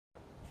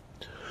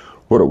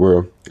What up,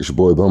 world? It's your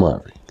boy, Bum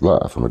Ivory,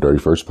 live from the Dirty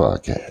First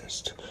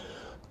Podcast.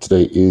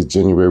 Today is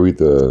January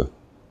the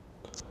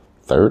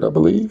 3rd, I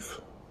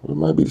believe. Or it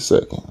might be the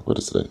 2nd. What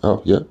is today?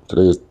 Oh, yeah.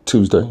 Today is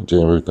Tuesday,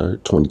 January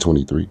 3rd,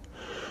 2023.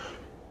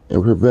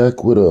 And we're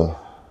back with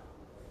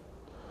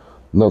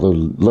another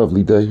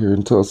lovely day here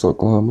in Tulsa,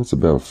 Oklahoma. It's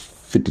about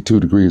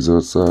 52 degrees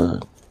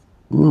outside.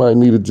 You might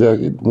need a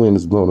jacket. Wind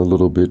is blowing a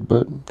little bit,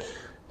 but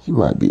you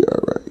might be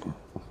all right.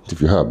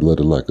 If you're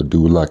hot-blooded like a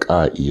dude like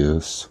I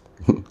is.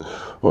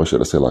 Or should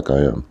I say like I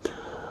am.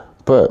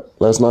 But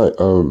last night,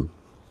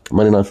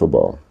 Monday Night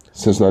Football.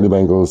 Cincinnati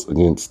Bengals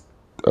against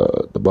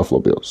the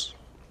Buffalo Bills.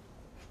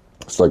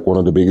 It's like one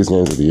of the biggest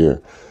games of the year.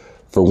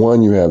 For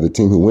one, you have the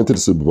team who went to the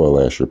Super Bowl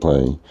last year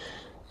playing.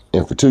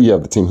 And for two, you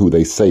have the team who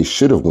they say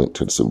should have went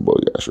to the Super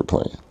Bowl last year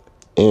playing.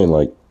 And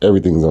like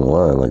everything's on the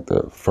line. Like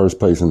the first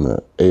place in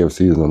the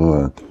AFC is on the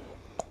line.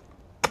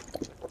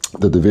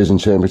 The division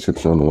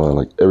championships are on the line.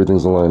 Like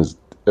everything's on the line.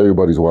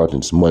 Everybody's watching.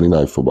 It's Monday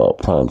Night Football,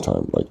 prime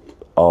time. Like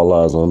all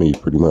eyes on me,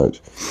 pretty much.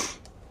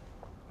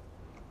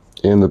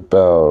 And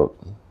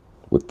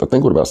with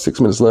about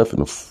 6 minutes left in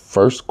the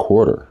first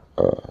quarter,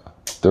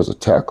 there's a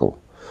tackle.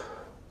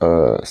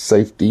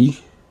 Safety.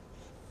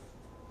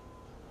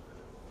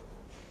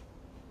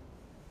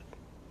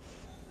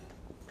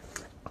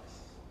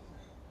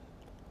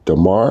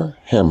 Damar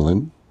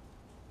Hamlin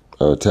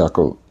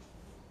tackled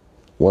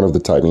one of the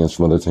tight ends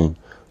from the other team.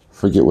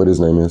 Forget what his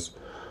name is.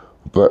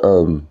 But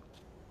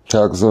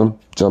tackles him,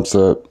 jumps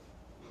up.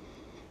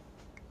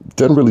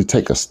 Doesn't really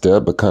take a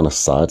step, but kind of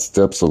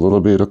sidesteps a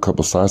little bit, a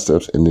couple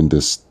sidesteps, and then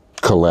just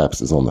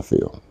collapses on the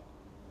field.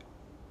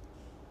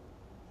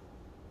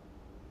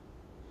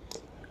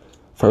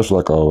 First,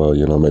 like, oh,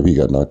 well, maybe he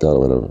got knocked out or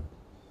whatever.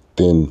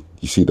 Then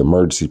you see the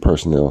emergency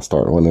personnel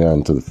start running out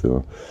into the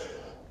field.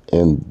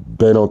 And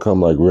they don't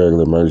come like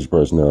regular emergency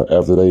personnel.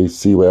 After they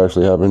see what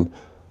actually happened,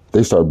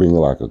 they start bringing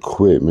like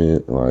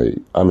equipment,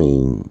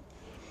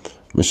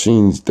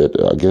 machines that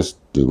I guess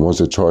the ones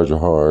that charge your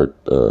heart,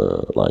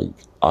 like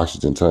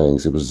oxygen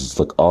tanks. It was just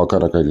like all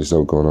kind of crazy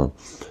stuff going on.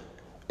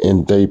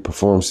 And they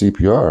performed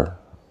CPR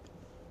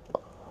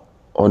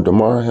on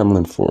Damar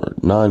Hamlin for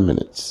 9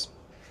 minutes.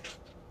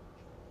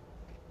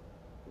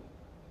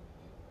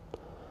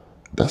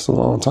 That's a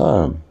long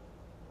time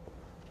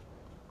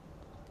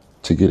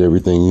to get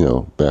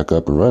everything, back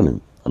up and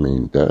running. I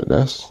mean,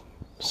 that's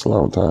a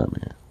long time,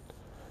 man.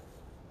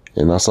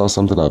 And I saw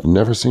something I've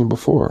never seen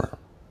before.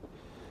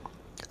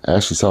 I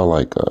actually saw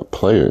like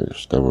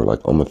players that were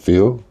like on the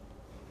field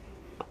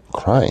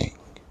crying.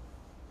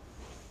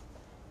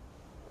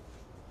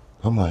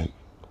 I'm like,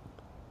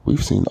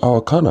 we've seen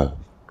all kind of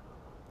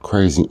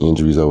crazy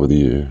injuries over the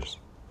years,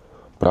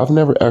 but I've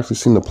never actually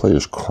seen the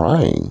players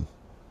crying.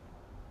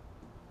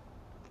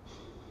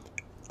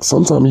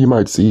 Sometimes you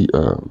might see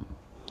the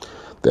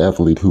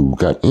athlete who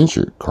got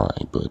injured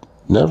crying, but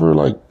never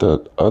like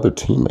the other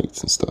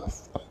teammates and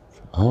stuff. Like,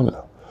 I don't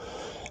know.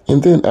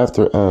 And then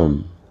after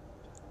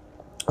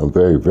a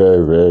very,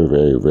 very, very,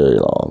 very, very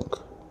long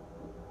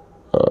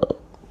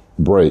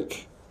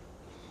break,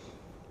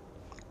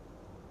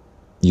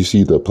 you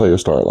see the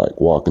players start like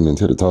walking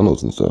into the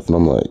tunnels and stuff, and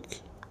I'm like,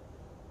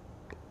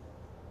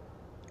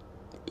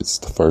 it's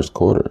the first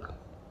quarter.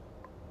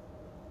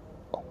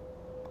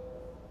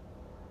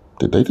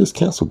 Did they just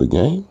cancel the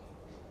game?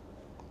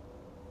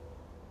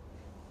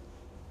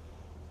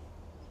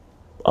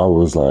 I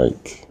was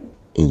like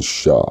in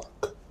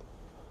shock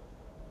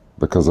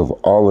because of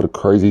all of the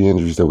crazy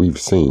injuries that we've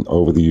seen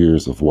over the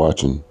years of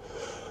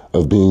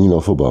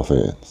being, football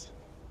fans.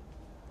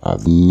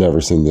 I've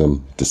never seen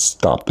them just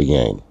stop the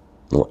game.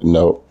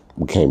 No,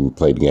 we can't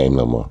play the game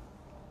no more.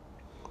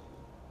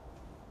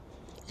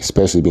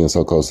 Especially being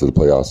so close to the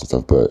playoffs and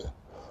stuff. But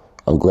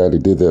I'm glad they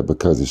did that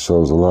because it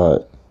shows a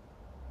lot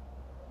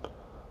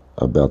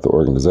about the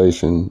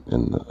organization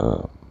and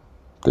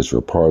that you're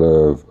a part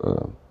of.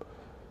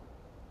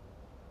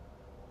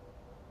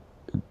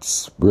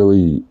 It's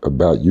really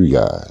about you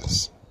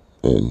guys.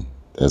 And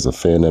as a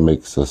fan, that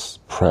makes us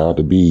proud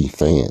to be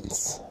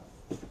fans.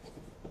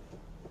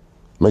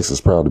 Makes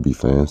us proud to be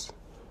fans.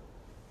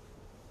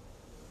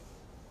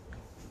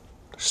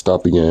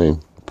 Stop the game,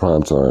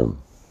 prime time.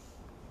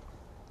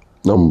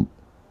 No,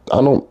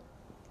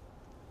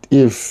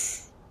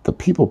 if the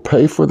people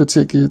pay for the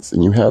tickets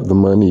and you have the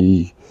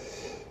money,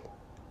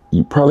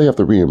 you probably have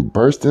to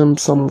reimburse them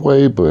some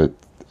way, but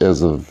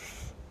as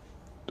of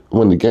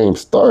when the game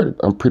started,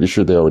 I'm pretty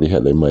sure they already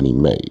had their money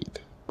made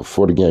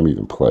before the game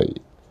even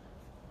played.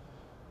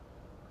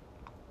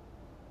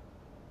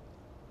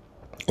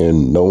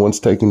 And no one's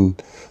taking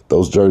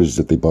those jerseys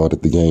that they bought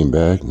at the game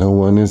back. No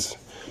one is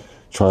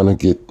trying to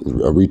get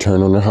a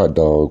return on their hot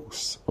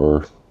dogs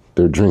or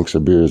their drinks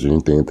or beers or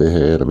anything that they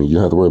had. I mean, you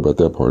don't have to worry about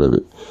that part of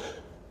it.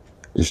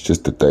 It's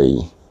just that they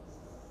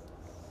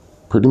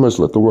pretty much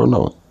let the world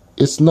know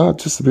it's not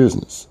just a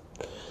business.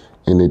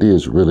 And it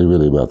is really,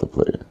 really about the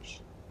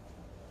players.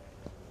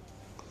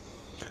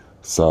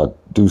 So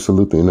I do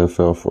salute the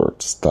NFL for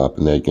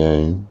stopping that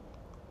game.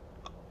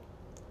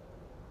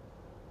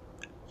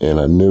 And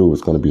I knew it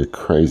was going to be a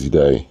crazy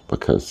day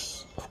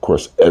because, of Of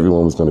course,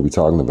 everyone was going to be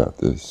talking about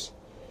this.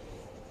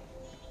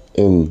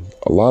 And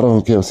a lot of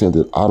them kept saying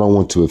that I don't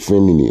want to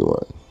offend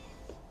anyone.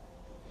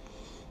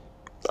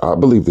 I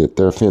believe that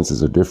their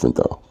offenses are different,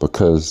 though,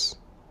 because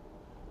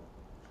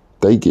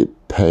they get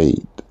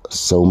paid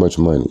so much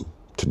money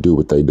to do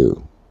what they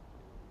do.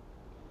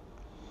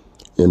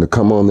 And to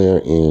come on there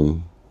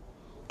and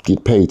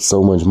get paid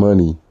so much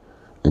money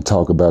and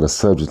talk about a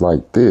subject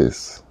like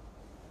this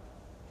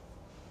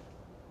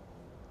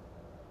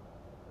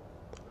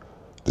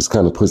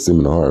kind of puts them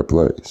in a hard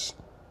place.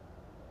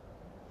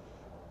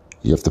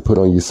 You have to put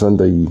on your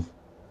Sunday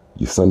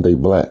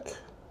black,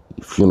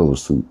 your funeral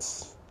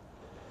suits,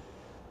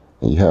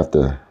 and you have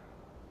to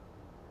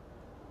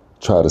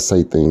try to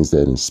say things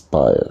that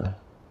inspire.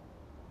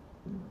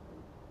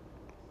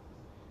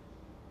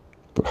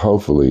 But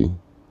hopefully,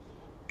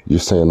 you're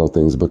saying those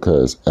things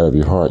because out of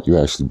your heart, you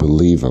actually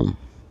believe them.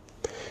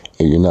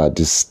 And you're not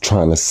just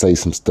trying to say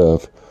some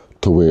stuff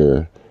to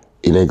where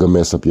it ain't gonna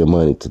mess up your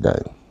money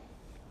today.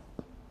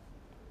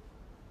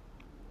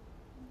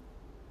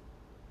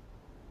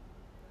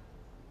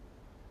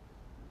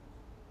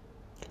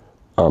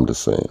 I'm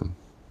just saying.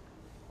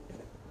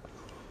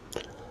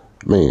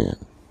 Man,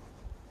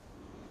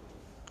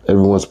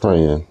 everyone's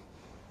praying.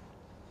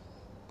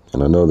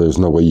 And I know there's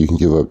no way you can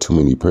give up too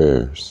many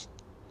prayers.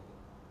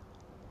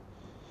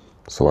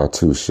 So I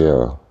too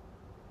shall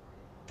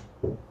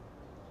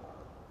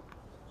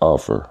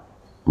offer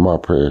my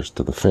prayers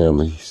to the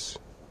families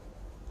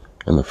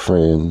and the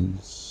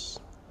friends,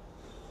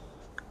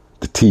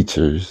 the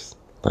teachers,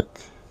 like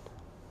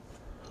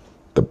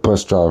the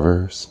bus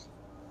drivers,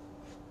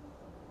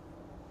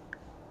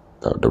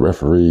 the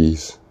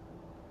referees,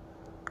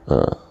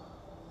 the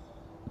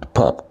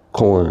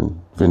popcorn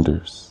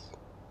vendors,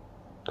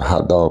 the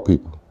hot dog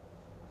people,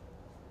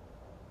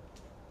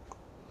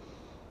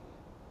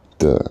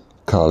 the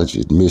college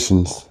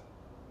admissions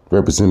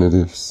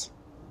representatives,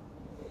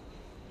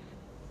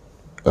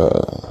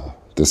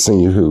 the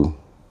senior who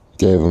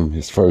gave him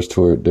his first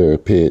tour there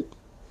at Pitt,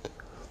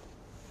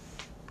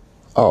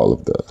 all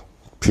of the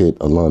Pitt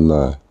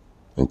alumni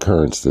and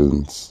current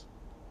students.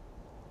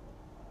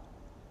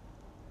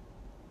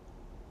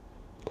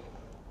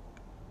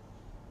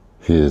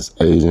 His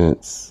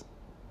agents,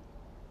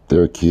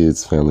 their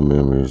kids, family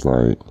members.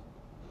 Like,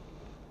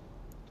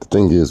 the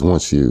thing is,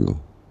 once you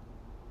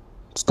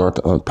start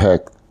to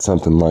unpack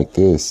something like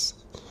this,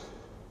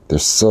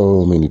 there's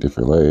so many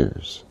different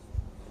layers.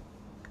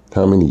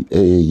 How many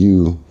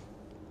AAU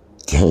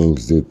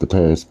games did the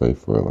parents pay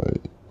for?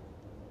 Like,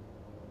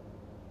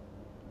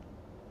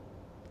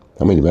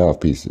 how many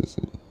mouthpieces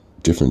and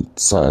different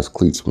size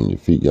cleats when your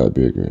feet got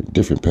bigger, and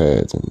different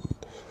pads and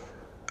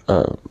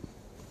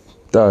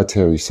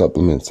dietary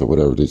supplements or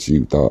whatever that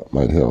you thought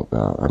might help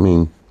out. I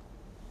mean,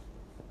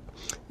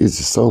 it's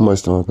just so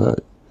much to unpack.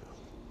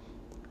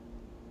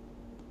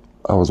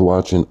 I was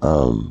watching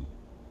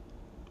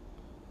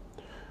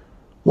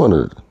one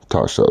of the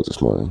talk shows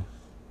this morning.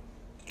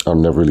 I'll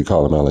never really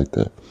call them out like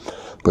that.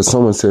 But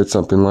someone said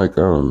something like,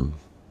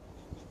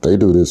 they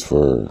do this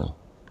for,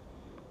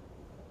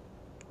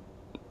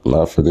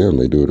 not for them,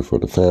 they do it for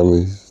the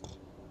families,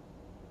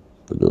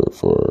 they do it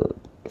for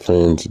the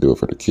friends, they do it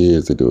for the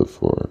kids, they do it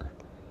for,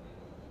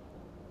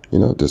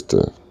 just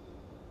to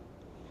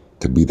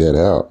be that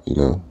out,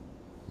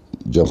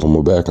 Jump on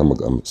my back, I'm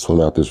gonna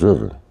swim out this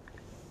river.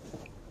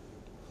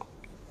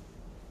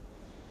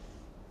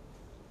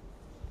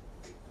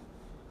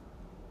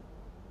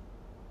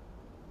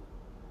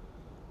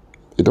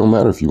 It don't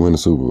matter if you win the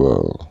Super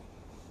Bowl.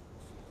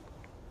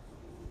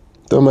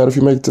 It don't matter if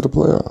you make it to the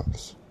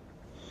playoffs.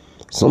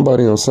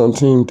 Somebody on some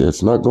team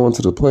that's not going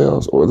to the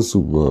playoffs or the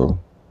Super Bowl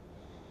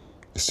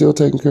is still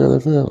taking care of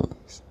their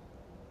families.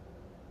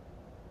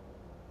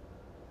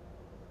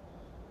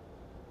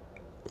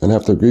 And I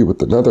have to agree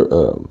with another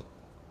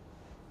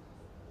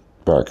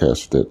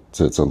broadcaster that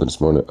said something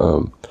this morning.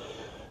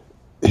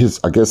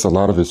 I guess a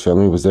lot of his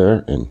family was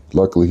there, and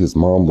luckily his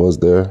mom was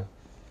there.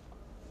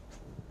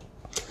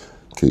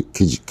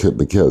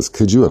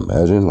 Could you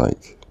imagine,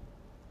 like,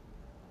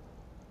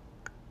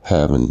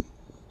 having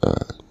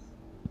a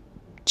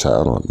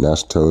child on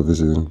national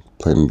television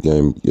playing the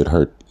game get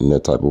hurt in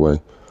that type of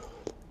way,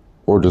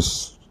 or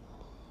just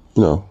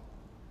go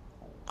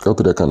through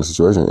that kind of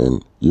situation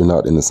and you're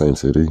not in the same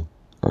city?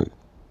 Like,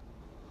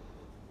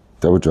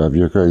 that would drive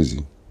you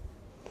crazy.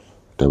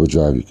 That would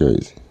drive you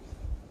crazy.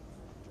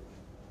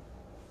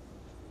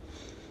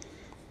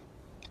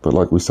 But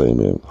like we say,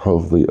 man,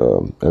 hopefully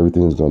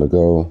everything's gonna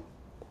go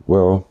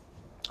well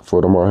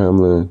for Damar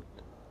Hamlin.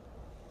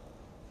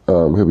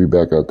 He'll be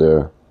back out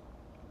there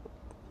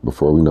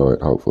before we know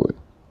it, hopefully.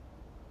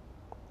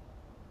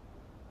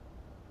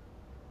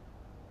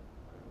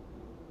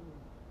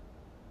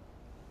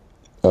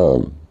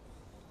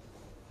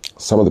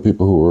 Some of the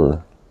people who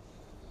were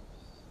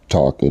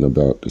talking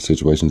about the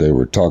situation, they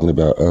were talking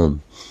about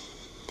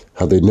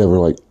how they'd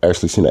never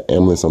actually seen an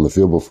ambulance on the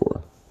field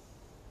before.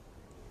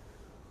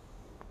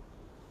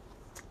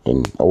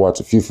 And I watch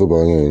a few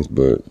football games,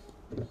 but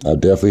I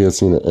definitely have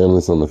seen an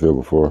ambulance on the field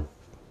before.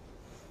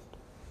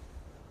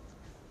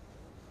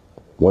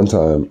 One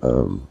time,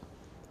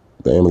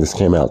 the ambulance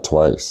came out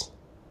twice.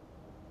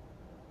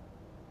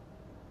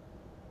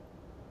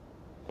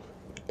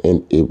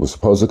 And it was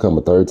supposed to come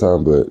a third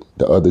time, but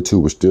the other two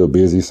were still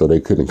busy, so they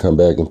couldn't come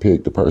back and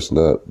pick the person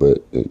up.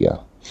 But yeah,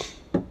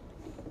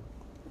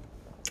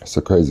 it's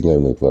a crazy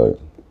game they play.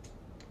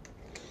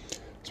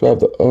 So I have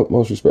the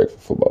utmost respect for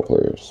football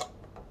players.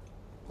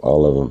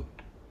 All of them.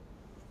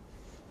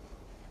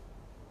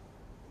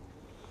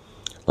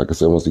 Like I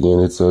said, once again,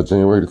 it's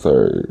January the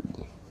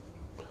 3rd,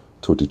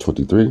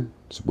 2023.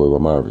 It's your boy,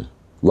 Marvin,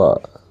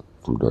 live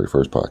from Dirty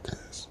First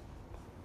Podcast.